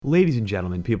Ladies and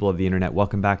gentlemen, people of the internet,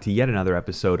 welcome back to yet another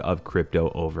episode of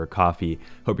Crypto Over Coffee.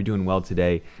 Hope you're doing well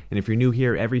today. And if you're new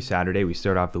here, every Saturday we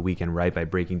start off the weekend right by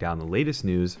breaking down the latest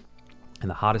news and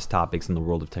the hottest topics in the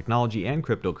world of technology and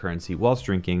cryptocurrency whilst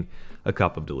drinking a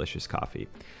cup of delicious coffee.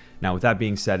 Now, with that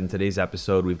being said, in today's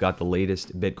episode, we've got the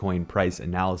latest Bitcoin price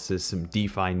analysis, some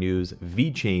DeFi news,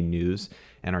 VeChain news,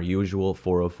 and our usual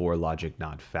 404 Logic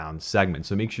Not Found segment.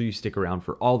 So make sure you stick around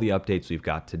for all the updates we've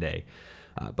got today.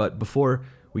 But before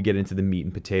we get into the meat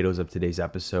and potatoes of today's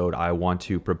episode, I want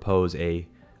to propose a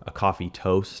coffee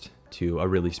toast to a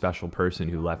really special person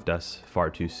who left us far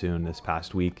too soon this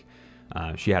past week.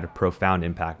 She had a profound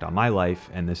impact on my life,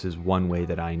 and this is one way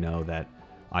that I know that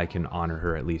I can honor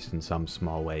her, at least in some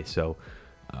small way. So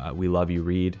we love you,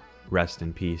 Reed. Rest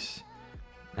in peace.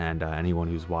 And anyone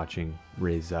who's watching,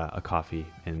 raise a coffee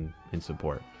in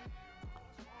support.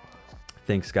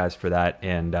 Thanks, guys, for that.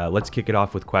 And let's kick it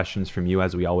off with questions from you,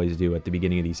 as we always do at the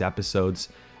beginning of these episodes.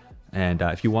 And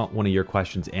if you want one of your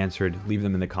questions answered, leave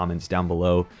them in the comments down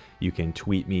below. You can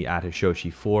tweet me at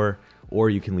Hashoshi4, or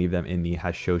you can leave them in the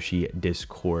Hashoshi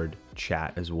Discord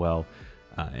chat as well.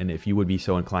 And if you would be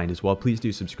so inclined as well, please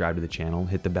do subscribe to the channel,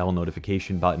 hit the bell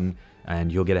notification button,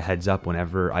 and you'll get a heads up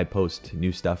whenever I post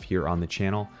new stuff here on the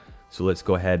channel. So let's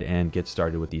go ahead and get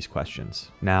started with these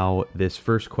questions. Now, this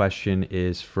first question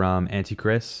is from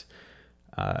Antichris.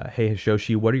 Hey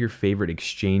Hashoshi, what are your favorite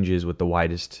exchanges with the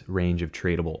widest range of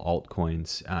tradable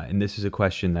altcoins? And this is a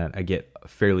question that I get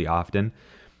fairly often.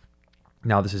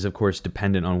 Now, this is of course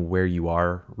dependent on where you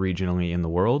are regionally in the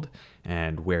world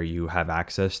and where you have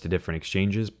access to different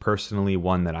exchanges. Personally,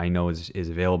 one that I know is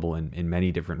available in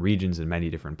many different regions and many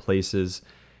different places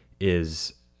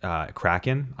is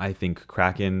Kraken. I think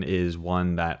Kraken is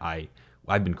one that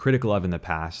I've been critical of in the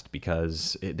past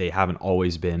because they haven't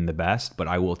always been the best, but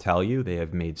I will tell you they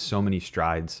have made so many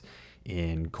strides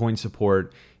in coin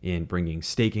support, in bringing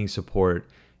staking support,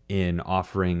 in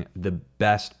offering the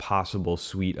best possible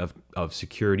suite of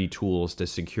security tools to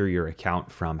secure your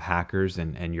account from hackers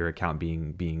and your account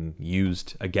being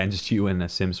used against you in a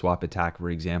SimSwap attack,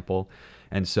 for example.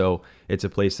 And so it's a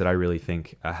place that I really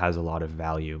think has a lot of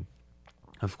value.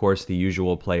 Of course, the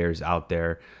usual players out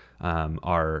there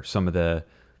are some of the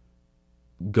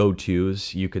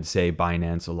go-tos. You could say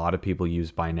Binance. A lot of people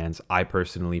use Binance. I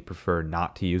personally prefer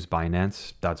not to use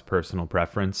Binance. That's personal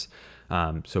preference.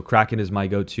 So Kraken is my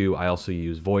go-to. I also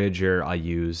use Voyager. I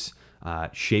use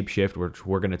Shapeshift, which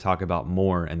we're going to talk about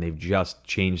more, and they've just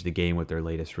changed the game with their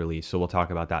latest release. So we'll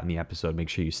talk about that in the episode. Make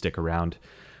sure you stick around.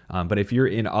 But if you're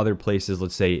in other places,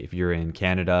 let's say if you're in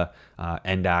Canada,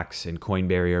 Endax and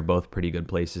Coinberry are both pretty good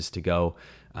places to go.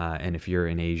 And if you're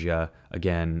in Asia,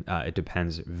 again, it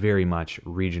depends very much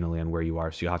regionally on where you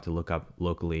are. So you'll have to look up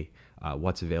locally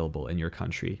what's available in your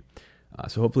country.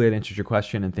 So hopefully that answers your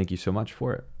question, and thank you so much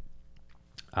for it.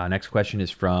 Next question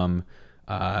is from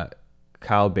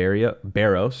Kyle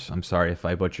Barros. I'm sorry if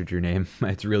I butchered your name.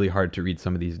 It's really hard to read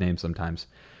some of these names sometimes.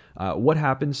 What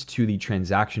happens to the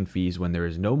transaction fees when there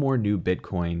is no more new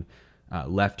Bitcoin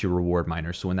left to reward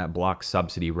miners? So when that block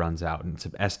subsidy runs out, and it's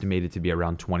estimated to be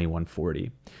around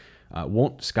 2140,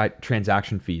 won't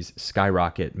transaction fees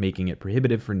skyrocket, making it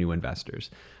prohibitive for new investors?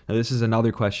 Now, this is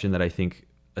another question that I think,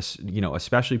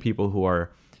 especially people who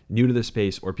are new to the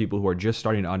space or people who are just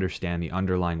starting to understand the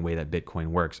underlying way that Bitcoin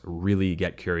works really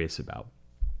get curious about.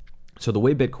 So the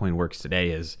way Bitcoin works today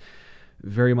is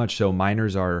very much so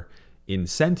miners are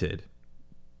incented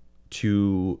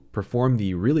to perform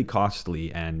the really costly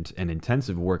and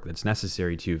intensive work that's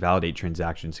necessary to validate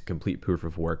transactions and complete proof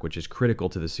of work, which is critical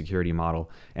to the security model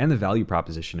and the value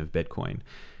proposition of Bitcoin.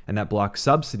 And that block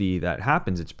subsidy that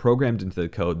happens, it's programmed into the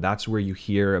code. That's where you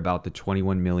hear about the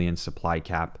 21 million supply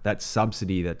cap. That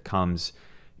subsidy that comes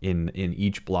in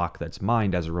each block that's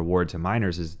mined as a reward to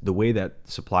miners is the way that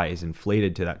supply is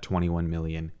inflated to that 21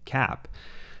 million cap.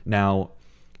 Now,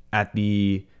 at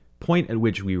the point at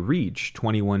which we reach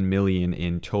 21 million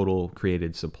in total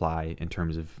created supply in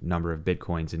terms of number of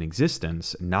Bitcoins in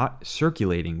existence, not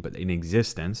circulating, but in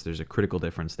existence, there's a critical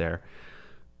difference there.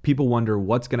 People wonder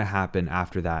what's going to happen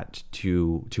after that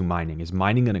to mining. Is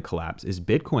mining going to collapse? Is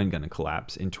Bitcoin going to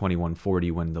collapse in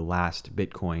 2140 when the last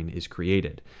Bitcoin is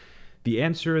created? The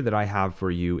answer that I have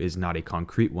for you is not a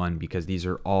concrete one because these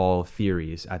are all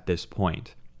theories at this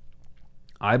point.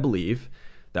 I believe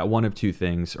that one of two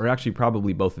things, or actually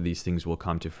probably both of these things, will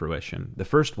come to fruition. The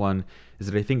first one is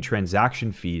that I think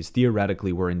transaction fees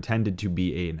theoretically were intended to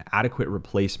be an adequate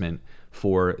replacement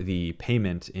for the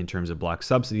payment in terms of block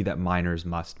subsidy that miners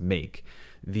must make.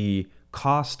 The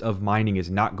cost of mining is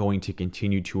not going to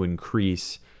continue to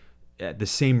increase at the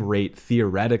same rate,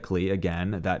 theoretically,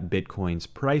 again, that Bitcoin's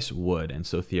price would. And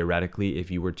so theoretically,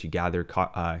 if you were to gather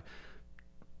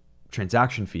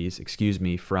transaction fees,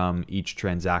 from each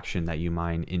transaction that you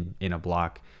mine in a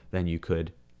block, then you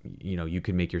could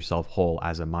make yourself whole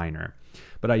as a miner.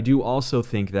 But I do also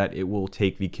think that it will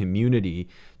take the community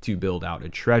to build out a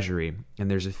treasury.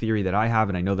 And there's a theory that I have,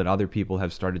 and I know that other people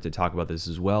have started to talk about this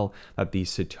as well, that the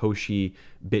Satoshi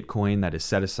Bitcoin that is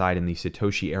set aside in the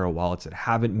Satoshi era wallets that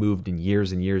haven't moved in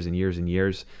years and years and years and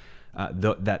years,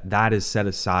 that is set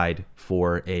aside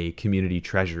for a community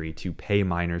treasury to pay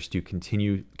miners to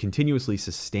continuously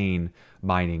sustain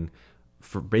mining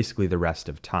for basically the rest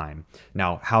of time.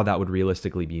 Now, how that would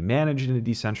realistically be managed in a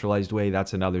decentralized way,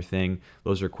 that's another thing.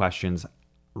 Those are questions.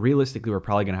 Realistically, we're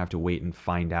probably going to have to wait and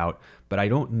find out, but I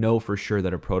don't know for sure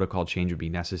that a protocol change would be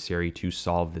necessary to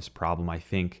solve this problem. I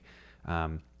think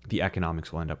the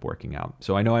economics will end up working out.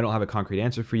 So I know I don't have a concrete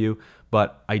answer for you,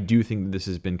 but I do think that this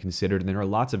has been considered, and there are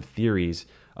lots of theories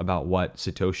about what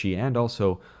Satoshi and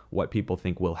also what people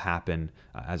think will happen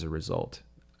as a result.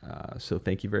 So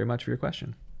thank you very much for your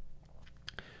question.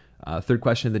 Third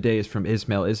question of the day is from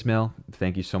Ismail. Ismail,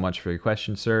 thank you so much for your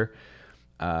question, sir.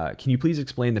 Can you please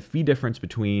explain the fee difference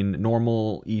between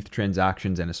normal ETH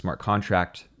transactions and a smart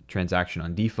contract transaction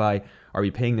on DeFi? Are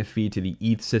we paying the fee to the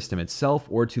ETH system itself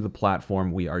or to the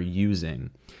platform we are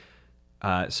using?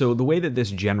 So the way that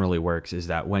this generally works is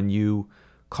that when you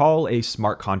call a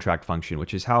smart contract function,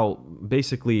 which is how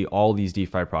basically all these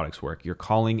DeFi products work, you're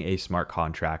calling a smart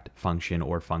contract function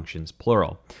or functions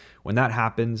plural. When that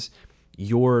happens,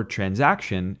 your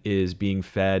transaction is being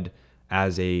fed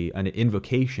as an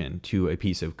invocation to a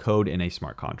piece of code in a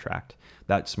smart contract.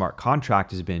 That smart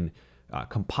contract has been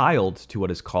compiled to what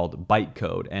is called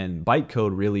bytecode. And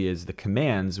bytecode really is the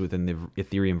commands within the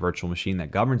Ethereum virtual machine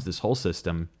that governs this whole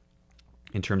system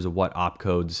in terms of what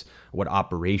opcodes, what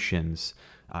operations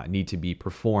need to be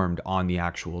performed on the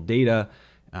actual data,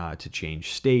 to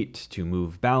change state, to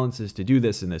move balances, to do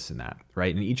this and this and that,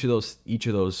 right? And each of those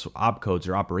opcodes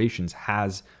or operations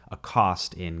has a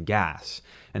cost in gas.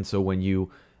 And so when you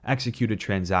execute a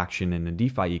transaction in a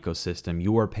DeFi ecosystem,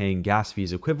 you are paying gas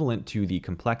fees equivalent to the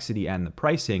complexity and the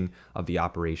pricing of the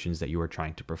operations that you are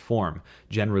trying to perform.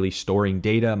 Generally, storing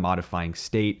data, modifying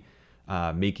state,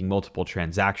 making multiple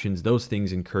transactions, those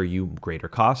things incur you greater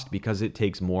cost because it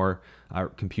takes more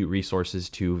compute resources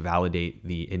to validate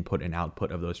the input and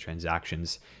output of those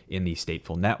transactions in the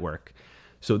stateful network.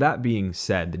 So that being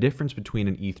said, the difference between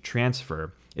an ETH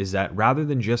transfer is that rather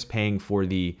than just paying for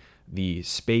the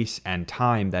space and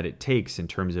time that it takes in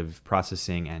terms of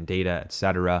processing and data,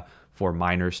 etc., for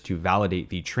miners to validate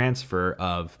the transfer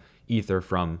of Ether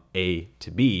from A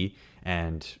to B,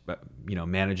 and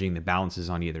managing the balances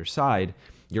on either side,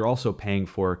 you're also paying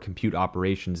for compute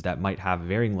operations that might have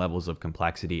varying levels of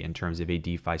complexity in terms of a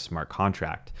DeFi smart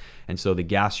contract. And so the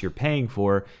gas you're paying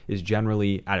for is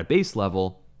generally at a base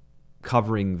level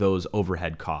covering those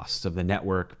overhead costs of the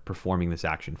network performing this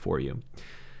action for you.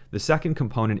 The second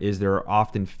component is there are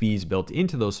often fees built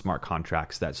into those smart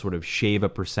contracts that sort of shave a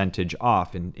percentage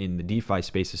off. In the DeFi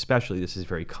space especially, this is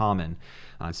very common.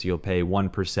 So you'll pay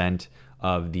 1%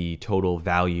 of the total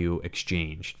value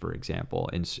exchanged, for example,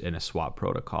 in a swap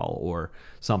protocol or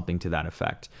something to that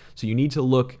effect. So you need to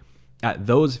look at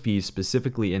those fees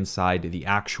specifically inside the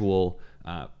actual,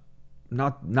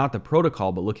 not the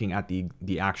protocol, but looking at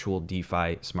the actual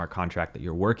DeFi smart contract that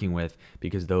you're working with,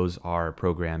 because those are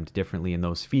programmed differently and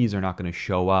those fees are not going to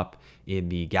show up in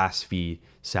the gas fee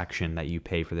section that you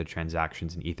pay for the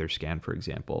transactions in Etherscan, for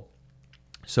example.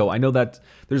 So I know that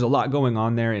there's a lot going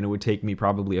on there, and it would take me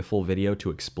probably a full video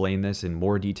to explain this in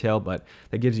more detail, but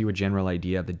that gives you a general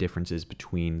idea of the differences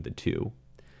between the two.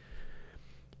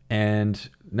 And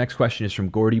next question is from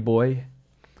Gordy Boy.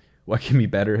 What can be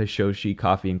better, Hishoshi,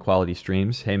 coffee, and quality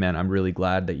streams? Hey man, I'm really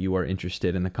glad that you are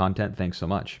interested in the content. Thanks so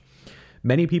much.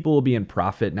 Many people will be in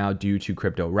profit now due to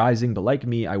crypto rising, but like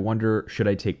me, I wonder, should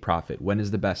I take profit? When is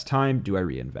the best time? Do I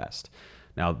reinvest?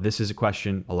 Now, this is a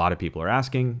question a lot of people are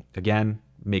asking. Again,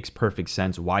 makes perfect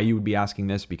sense why you would be asking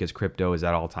this, because crypto is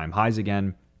at all-time highs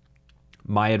again.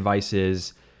 My advice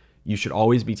is you should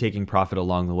always be taking profit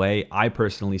along the way. I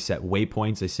personally set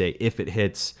waypoints. I say if it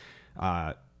hits,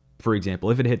 for example,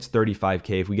 if it hits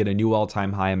 35K, if we get a new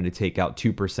all-time high, I'm going to take out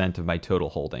 2% of my total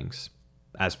holdings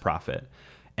as profit.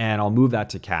 And I'll move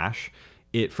that to cash.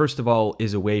 It, first of all,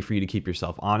 is a way for you to keep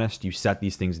yourself honest. You set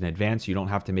these things in advance. You don't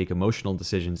have to make emotional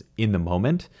decisions in the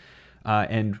moment.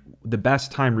 And the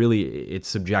best time, really, it's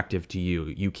subjective to you.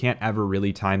 You can't ever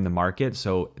really time the market.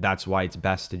 So that's why it's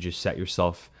best to just set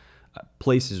yourself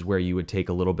places where you would take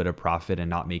a little bit of profit and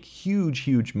not make huge,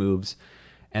 huge moves.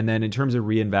 And then in terms of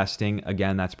reinvesting,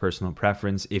 again, that's personal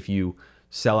preference. If you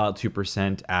sell out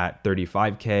 2% at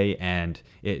 35K and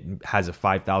it has a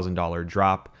 $5,000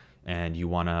 drop and you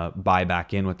want to buy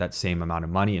back in with that same amount of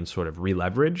money and sort of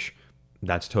re-leverage,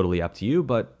 that's totally up to you.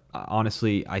 But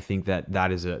honestly, I think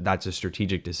that's a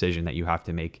strategic decision that you have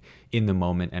to make in the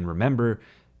moment. And remember,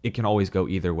 it can always go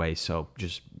either way. So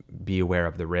just be aware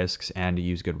of the risks and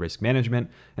use good risk management.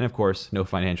 And of course, no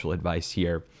financial advice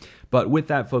here. But with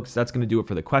that, folks, that's going to do it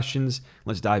for the questions.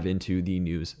 Let's dive into the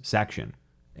news section.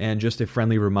 And just a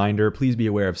friendly reminder, please be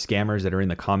aware of scammers that are in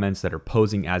the comments that are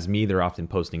posing as me. They're often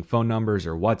posting phone numbers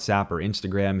or WhatsApp or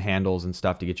Instagram handles and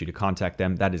stuff to get you to contact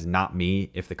them. That is not me.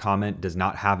 If the comment does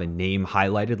not have a name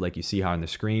highlighted like you see here on the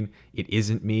screen, it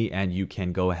isn't me, and you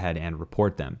can go ahead and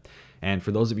report them. And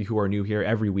for those of you who are new here,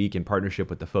 every week in partnership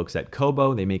with the folks at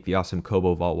Kobo, they make the awesome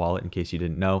Kobo Vault wallet, in case you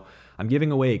didn't know, I'm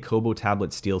giving away a Kobo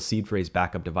Tablet Steel seed phrase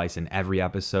backup device in every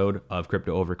episode of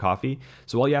Crypto Over Coffee.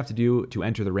 So all you have to do to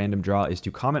enter the random draw is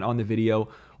to comment on the video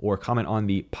or comment on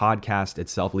the podcast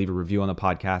itself, leave a review on the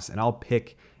podcast, and I'll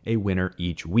pick a winner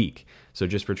each week. So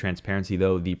just for transparency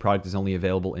though, the product is only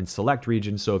available in select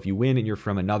regions. So if you win and you're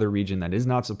from another region that is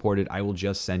not supported, I will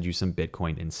just send you some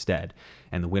Bitcoin instead.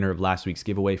 And the winner of last week's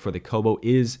giveaway for the Kobo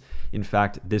is, in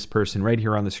fact, this person right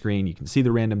here on the screen. You can see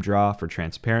the random draw for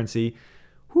transparency.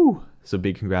 Whew. So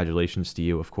big congratulations to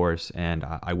you, of course, and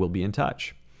I will be in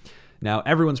touch. Now,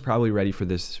 everyone's probably ready for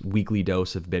this weekly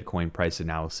dose of Bitcoin price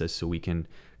analysis, so we can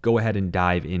go ahead and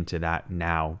dive into that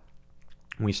now.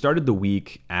 We started the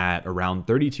week at around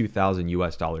 32,000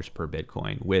 US dollars per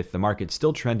Bitcoin, with the market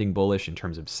still trending bullish in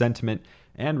terms of sentiment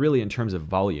and really in terms of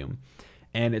volume.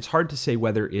 And it's hard to say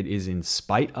whether it is in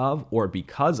spite of or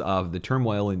because of the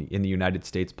turmoil in the United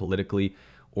States politically,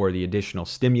 or the additional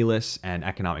stimulus and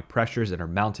economic pressures that are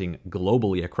mounting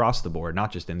globally across the board,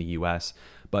 not just in the US,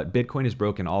 but Bitcoin has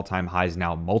broken all-time highs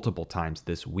now multiple times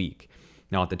this week.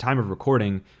 Now, at the time of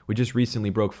recording, we just recently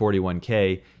broke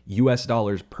 41K US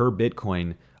dollars per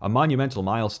Bitcoin, a monumental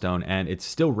milestone, and it's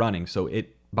still running. So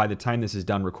by the time this is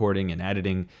done recording and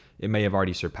editing, it may have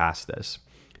already surpassed this.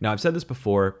 Now, I've said this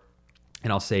before,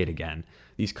 and I'll say it again.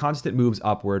 These constant moves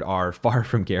upward are far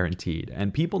from guaranteed,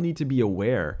 and people need to be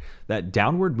aware that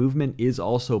downward movement is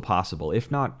also possible, if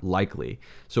not likely,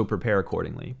 so prepare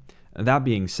accordingly. That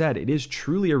being said, it is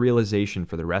truly a realization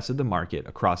for the rest of the market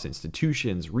across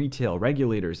institutions, retail,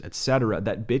 regulators, etc.,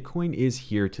 that Bitcoin is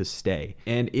here to stay,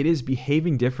 and it is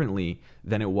behaving differently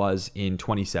than it was in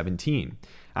 2017.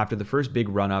 After the first big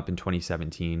run-up in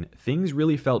 2017, things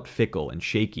really felt fickle and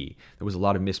shaky. There was a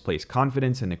lot of misplaced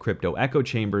confidence in the crypto echo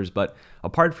chambers, but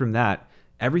apart from that,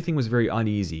 everything was very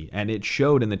uneasy, and it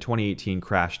showed in the 2018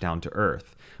 crash down to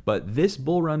earth. But this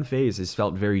bull run phase has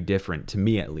felt very different, to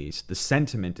me at least. The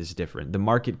sentiment is different. The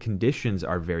market conditions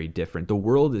are very different. The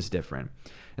world is different.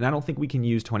 And I don't think we can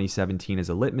use 2017 as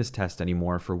a litmus test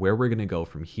anymore for where we're going to go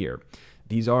from here.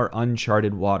 These are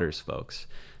uncharted waters, folks.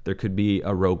 There could be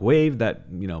a rogue wave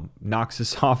that, knocks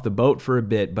us off the boat for a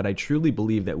bit, but I truly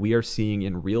believe that we are seeing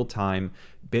in real time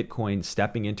Bitcoin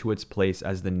stepping into its place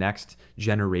as the next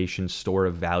generation store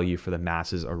of value for the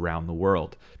masses around the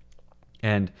world.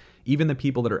 And even the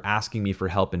people that are asking me for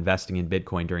help investing in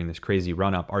Bitcoin during this crazy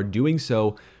run-up are doing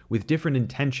so with different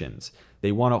intentions.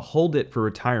 They want to hold it for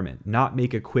retirement, not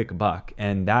make a quick buck,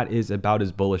 and that is about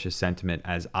as bullish a sentiment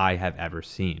as I have ever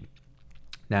seen.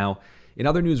 Now, in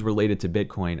other news related to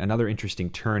Bitcoin, another interesting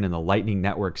turn in the Lightning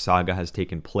Network saga has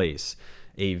taken place.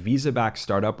 A Visa-backed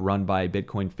startup run by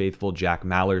Bitcoin faithful Jack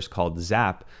Mallers called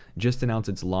Zap just announced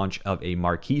its launch of a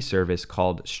marquee service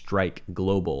called Strike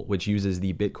Global, which uses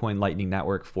the Bitcoin Lightning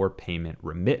Network for payment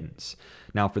remittance.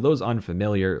 Now, for those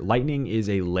unfamiliar, Lightning is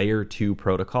a layer 2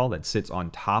 protocol that sits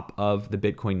on top of the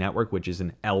Bitcoin network, which is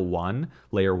an L1,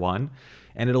 layer 1,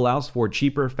 and it allows for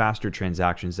cheaper, faster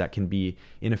transactions that can be,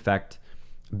 in effect,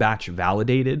 batch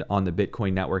validated on the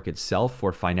Bitcoin network itself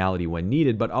for finality when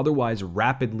needed, but otherwise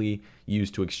rapidly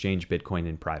used to exchange Bitcoin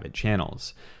in private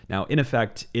channels. Now, in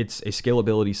effect, it's a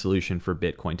scalability solution for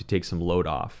Bitcoin to take some load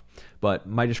off. But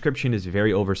my description is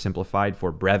very oversimplified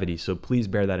for brevity, so please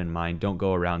bear that in mind. Don't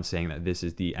go around saying that this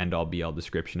is the end-all be-all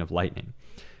description of Lightning.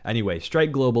 Anyway,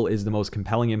 Strike Global is the most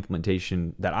compelling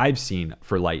implementation that I've seen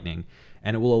for Lightning,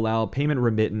 and it will allow payment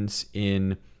remittance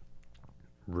in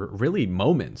really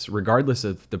moments, regardless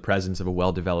of the presence of a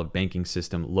well-developed banking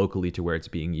system locally to where it's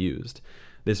being used.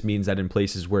 This means that in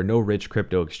places where no rich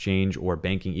crypto exchange or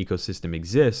banking ecosystem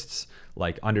exists,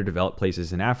 like underdeveloped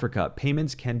places in Africa,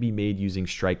 payments can be made using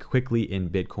Strike quickly in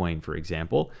Bitcoin, for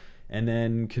example, and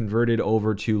then converted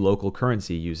over to local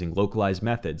currency using localized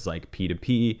methods like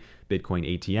P2P,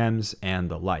 Bitcoin ATMs, and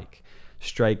the like.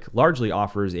 Strike largely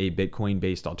offers a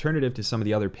Bitcoin-based alternative to some of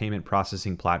the other payment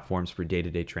processing platforms for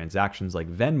day-to-day transactions like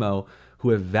Venmo,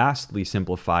 who have vastly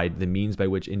simplified the means by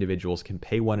which individuals can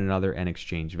pay one another and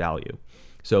exchange value.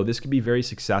 So this could be very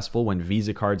successful when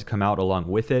Visa cards come out along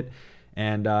with it.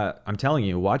 And I'm telling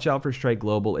you, watch out for Strike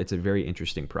Global. It's a very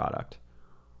interesting product.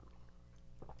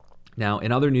 Now,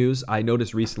 in other news, I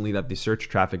noticed recently that the search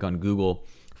traffic on Google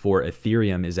for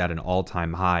Ethereum is at an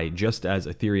all-time high, just as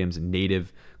Ethereum's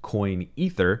native coin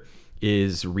Ether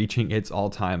is reaching its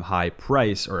all-time high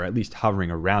price, or at least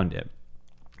hovering around it.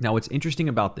 Now, what's interesting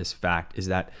about this fact is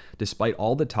that despite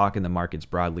all the talk in the markets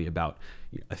broadly about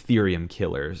Ethereum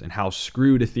killers and how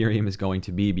screwed Ethereum is going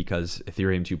to be because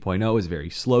Ethereum 2.0 is very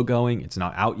slow going, it's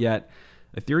not out yet,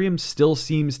 Ethereum still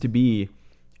seems to be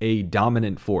a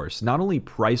dominant force, not only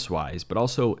price-wise, but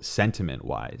also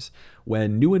sentiment-wise.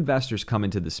 When new investors come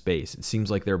into the space, it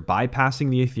seems like they're bypassing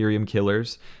the Ethereum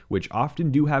killers, which often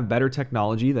do have better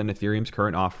technology than Ethereum's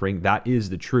current offering. That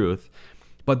is the truth.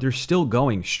 But they're still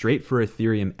going straight for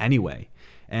Ethereum anyway.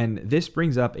 And this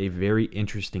brings up a very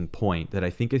interesting point that I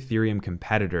think Ethereum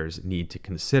competitors need to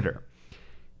consider.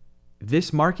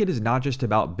 This market is not just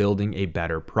about building a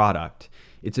better product.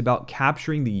 It's about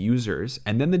capturing the users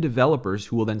and then the developers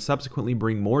who will then subsequently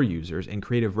bring more users and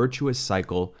create a virtuous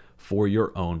cycle for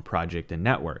your own project and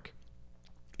network.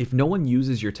 If no one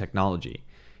uses your technology,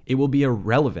 it will be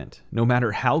irrelevant no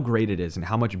matter how great it is and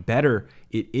how much better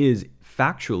it is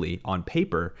factually on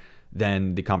paper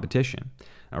than the competition.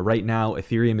 Right now,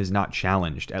 Ethereum is not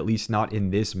challenged, at least not in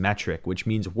this metric, which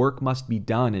means work must be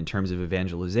done in terms of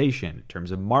evangelization, in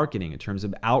terms of marketing, in terms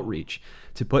of outreach,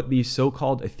 to put these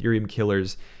so-called Ethereum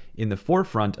killers in the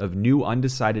forefront of new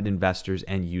undecided investors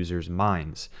and users'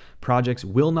 minds. Projects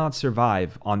will not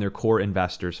survive on their core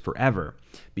investors forever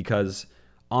because,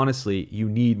 honestly, you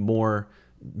need more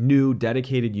new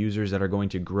dedicated users that are going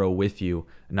to grow with you,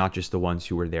 not just the ones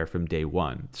who were there from day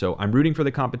one. So I'm rooting for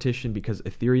the competition because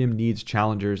Ethereum needs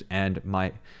challengers, and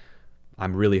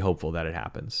I'm really hopeful that it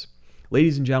happens.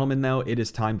 Ladies and gentlemen, though, it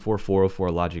is time for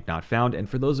 404 Logic Not Found. And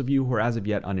for those of you who are as of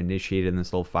yet uninitiated in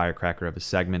this little firecracker of a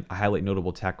segment, I highlight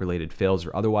notable tech-related fails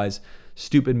or otherwise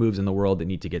stupid moves in the world that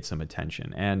need to get some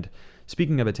attention. And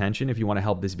speaking of attention, if you want to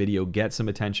help this video get some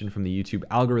attention from the YouTube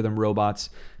algorithm robots,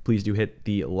 please do hit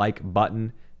the like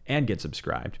button and get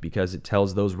subscribed because it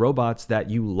tells those robots that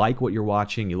you like what you're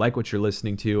watching, you like what you're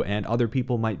listening to, and other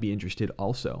people might be interested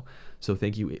also. So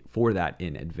thank you for that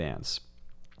in advance.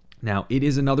 Now, it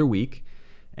is another week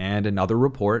and another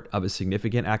report of a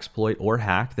significant exploit or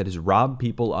hack that has robbed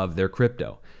people of their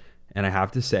crypto. And I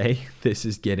have to say, this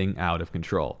is getting out of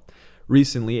control.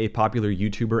 Recently, a popular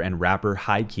YouTuber and rapper,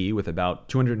 HighKey, with about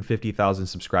 250,000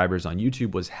 subscribers on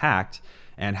YouTube, was hacked,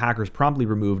 and hackers promptly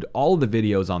removed all of the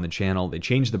videos on the channel. They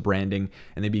changed the branding,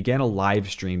 and they began a live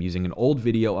stream using an old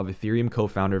video of Ethereum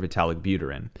co-founder Vitalik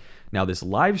Buterin. Now, this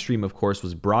live stream, of course,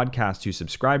 was broadcast to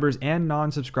subscribers and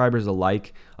non-subscribers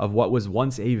alike of what was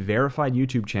once a verified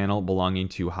YouTube channel belonging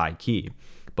to HighKey.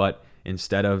 But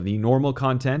instead of the normal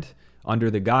content, under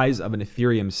the guise of an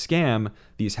Ethereum scam,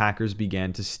 these hackers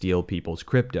began to steal people's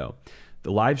crypto.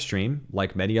 The live stream,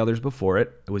 like many others before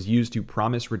it, was used to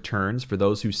promise returns for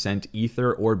those who sent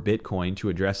Ether or Bitcoin to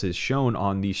addresses shown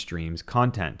on the stream's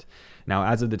content. Now,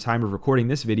 as of the time of recording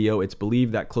this video, it's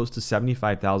believed that close to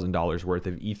 $75,000 worth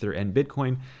of Ether and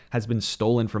Bitcoin has been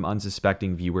stolen from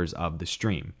unsuspecting viewers of the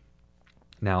stream.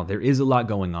 Now, there is a lot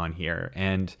going on here,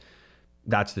 and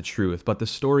that's the truth, but the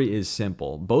story is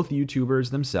simple. Both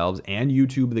YouTubers themselves and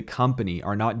YouTube, the company,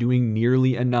 are not doing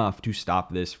nearly enough to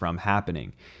stop this from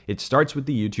happening. It starts with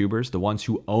the YouTubers, the ones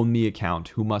who own the account,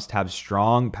 who must have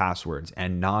strong passwords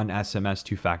and non-SMS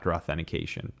two-factor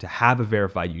authentication to have a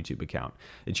verified YouTube account.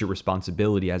 It's your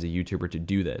responsibility as a YouTuber to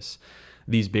do this.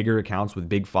 These bigger accounts with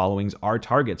big followings are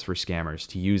targets for scammers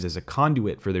to use as a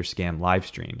conduit for their scam live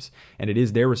streams, and it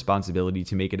is their responsibility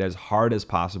to make it as hard as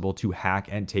possible to hack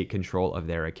and take control of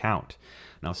their account.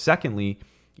 Now, secondly,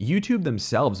 YouTube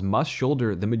themselves must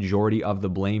shoulder the majority of the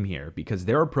blame here because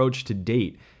their approach to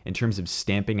date in terms of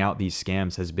stamping out these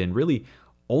scams has been really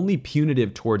only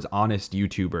punitive towards honest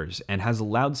YouTubers and has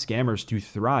allowed scammers to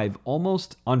thrive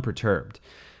almost unperturbed.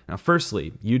 Now,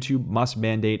 firstly, YouTube must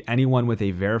mandate anyone with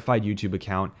a verified YouTube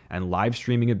account and live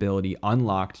streaming ability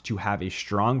unlocked to have a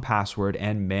strong password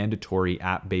and mandatory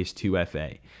app-based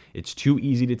 2FA. It's too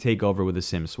easy to take over with a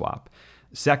SIM swap.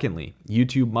 Secondly,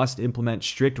 YouTube must implement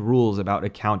strict rules about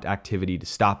account activity to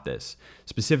stop this.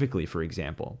 Specifically, for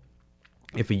example,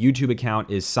 if a YouTube account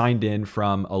is signed in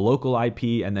from a local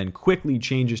IP and then quickly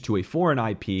changes to a foreign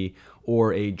IP,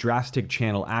 or a drastic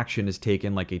channel action is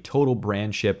taken like a total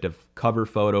brand shift of cover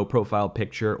photo, profile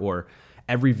picture, or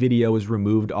every video is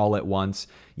removed all at once,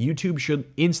 YouTube should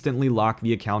instantly lock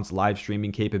the account's live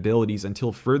streaming capabilities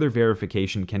until further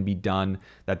verification can be done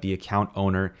that the account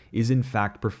owner is in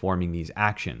fact performing these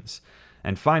actions.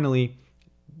 And finally,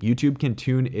 YouTube can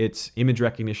tune its image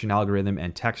recognition algorithm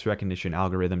and text recognition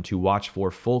algorithm to watch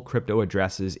for full crypto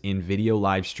addresses in video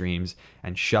live streams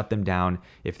and shut them down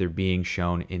if they're being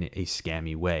shown in a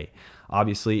scammy way.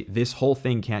 Obviously, this whole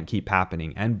thing can't keep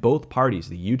happening, and both parties,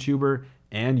 the YouTuber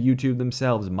and YouTube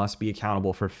themselves, must be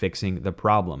accountable for fixing the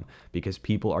problem because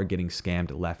people are getting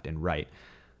scammed left and right.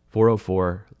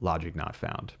 404, logic not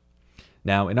found.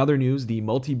 Now, in other news, the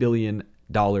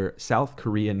multi-billion-dollar South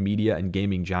Korean media and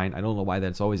gaming giant, I don't know why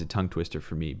that's always a tongue twister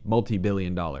for me,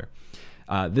 multi-billion-dollar.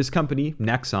 This company,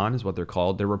 Nexon is what they're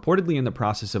called, they're reportedly in the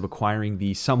process of acquiring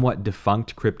the somewhat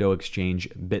defunct crypto exchange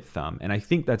Bithumb, and I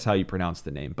think that's how you pronounce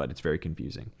the name, but it's very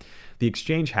confusing. The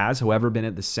exchange has, however, been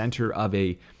at the center of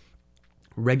a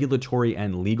regulatory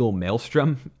and legal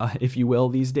maelstrom, if you will,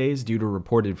 these days due to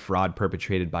reported fraud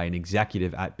perpetrated by an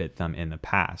executive at Bithumb in the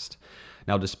past.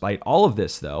 Now, despite all of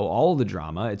this, though, all of the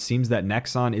drama, it seems that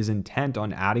Nexon is intent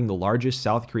on adding the largest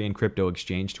South Korean crypto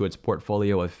exchange to its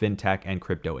portfolio of fintech and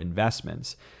crypto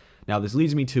investments. Now, this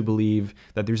leads me to believe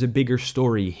that there's a bigger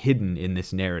story hidden in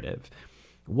this narrative.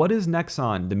 What is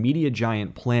Nexon, the media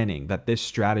giant, planning that this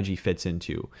strategy fits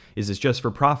into? Is this just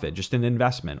for profit, just an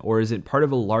investment, or is it part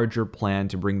of a larger plan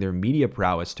to bring their media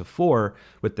prowess to fore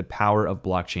with the power of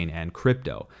blockchain and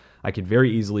crypto? I could very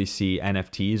easily see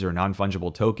NFTs or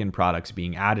non-fungible token products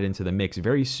being added into the mix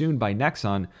very soon by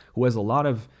Nexon, who has a lot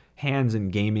of hands in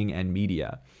gaming and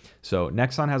media. So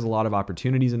Nexon has a lot of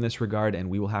opportunities in this regard,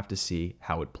 and we will have to see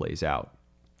how it plays out.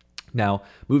 Now,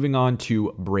 moving on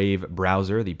to Brave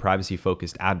Browser, the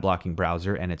privacy-focused ad-blocking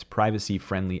browser and its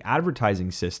privacy-friendly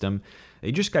advertising system,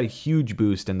 they just got a huge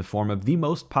boost in the form of the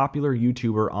most popular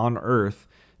YouTuber on Earth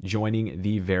joining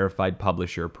the Verified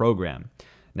Publisher program.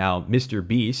 Now, Mr.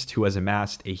 Beast, who has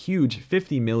amassed a huge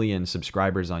 50 million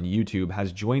subscribers on YouTube,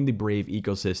 has joined the Brave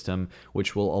ecosystem,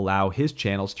 which will allow his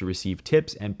channels to receive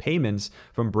tips and payments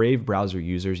from Brave browser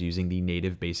users using the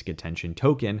native basic attention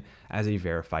token as a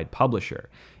verified publisher.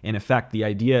 In effect, the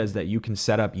idea is that you can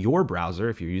set up your browser,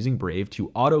 if you're using Brave,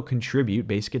 to auto-contribute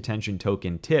basic attention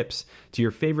token tips to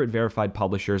your favorite verified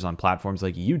publishers on platforms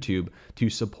like YouTube to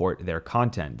support their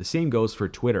content. The same goes for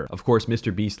Twitter. Of course,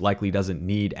 Mr. Beast likely doesn't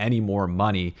need any more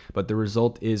money, but the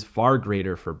result is far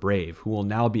greater for Brave, who will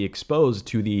now be exposed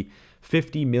to the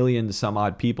 50 million some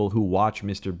odd people who watch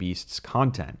Mr. Beast's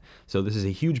content. So this is a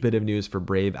huge bit of news for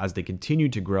Brave as they continue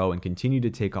to grow and continue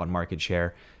to take on market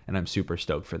share, and I'm super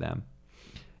stoked for them.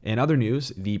 In other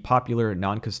news, the popular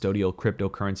non-custodial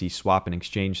cryptocurrency swap and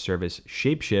exchange service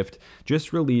Shapeshift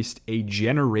just released a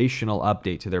generational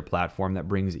update to their platform that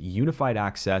brings unified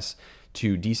access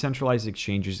to decentralized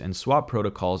exchanges and swap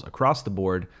protocols across the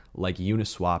board like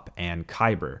Uniswap and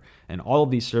Kyber. And all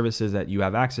of these services that you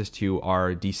have access to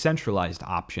are decentralized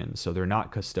options, so they're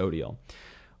not custodial.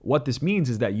 What this means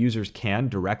is that users can,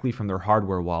 directly from their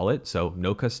hardware wallet, so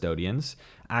no custodians,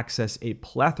 access a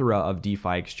plethora of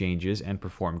DeFi exchanges and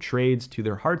perform trades to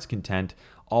their heart's content,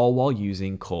 all while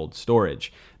using cold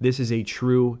storage. This is a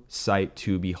true sight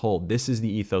to behold. This is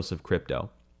the ethos of crypto.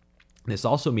 This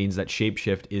also means that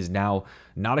Shapeshift is now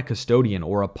not a custodian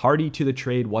or a party to the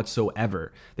trade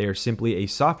whatsoever. They are simply a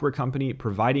software company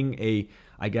providing a,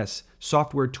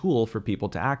 software tool for people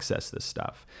to access this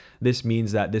stuff. This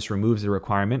means that this removes the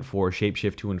requirement for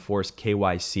Shapeshift to enforce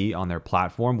KYC on their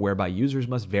platform, whereby users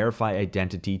must verify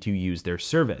identity to use their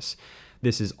service.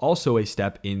 This is also a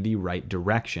step in the right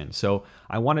direction. So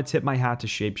I want to tip my hat to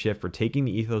Shapeshift for taking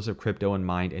the ethos of crypto in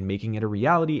mind and making it a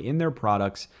reality in their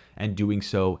products and doing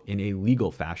so in a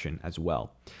legal fashion as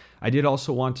well. I did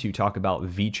also want to talk about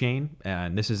VeChain,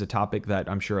 and this is a topic that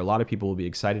I'm sure a lot of people will be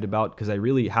excited about because I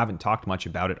really haven't talked much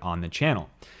about it on the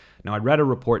channel. Now, I read a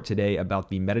report today about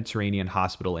the Mediterranean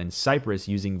Hospital in Cyprus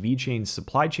using VeChain's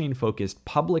supply chain-focused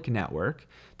public network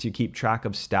to keep track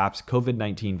of staff's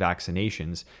COVID-19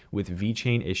 vaccinations with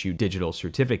VeChain-issued digital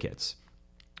certificates.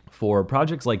 For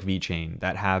projects like VeChain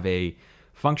that have a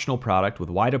functional product with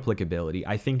wide applicability,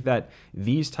 I think that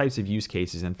these types of use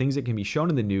cases and things that can be shown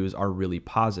in the news are really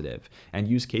positive, and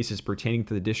use cases pertaining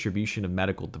to the distribution of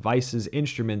medical devices,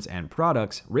 instruments, and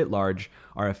products writ large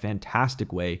are a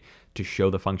fantastic way to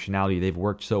show the functionality they've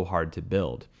worked so hard to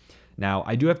build. Now,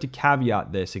 I do have to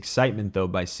caveat this excitement, though,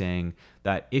 by saying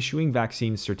that issuing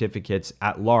vaccine certificates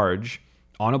at large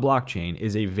on a blockchain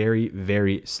is a very,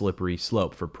 very slippery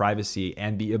slope for privacy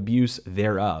and the abuse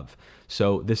thereof.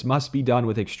 So this must be done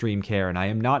with extreme care, and I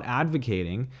am not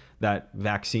advocating that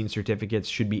vaccine certificates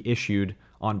should be issued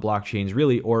on blockchains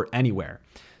really or anywhere.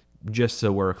 just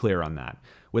so we're clear on that.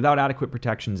 Without adequate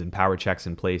protections and power checks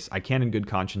in place, I can in good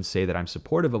conscience say that I'm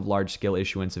supportive of large-scale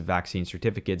issuance of vaccine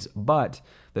certificates, but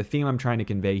the theme I'm trying to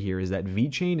convey here is that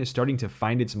VeChain is starting to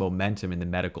find its momentum in the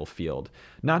medical field,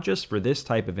 not just for this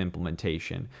type of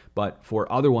implementation, but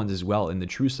for other ones as well in the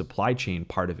true supply chain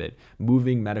part of it,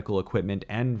 moving medical equipment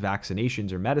and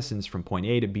vaccinations or medicines from point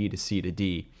A to B to C to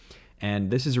D.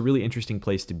 And this is a really interesting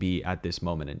place to be at this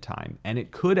moment in time. And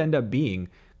it could end up being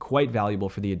quite valuable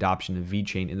for the adoption of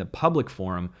VeChain in the public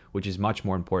forum, which is much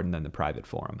more important than the private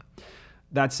forum.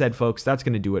 That said, folks, that's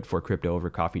going to do it for Crypto Over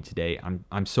Coffee today.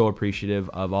 I'm so appreciative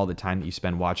of all the time that you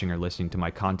spend watching or listening to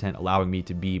my content, allowing me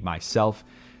to be myself.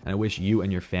 And I wish you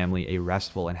and your family a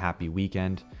restful and happy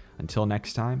weekend. Until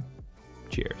next time,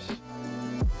 cheers.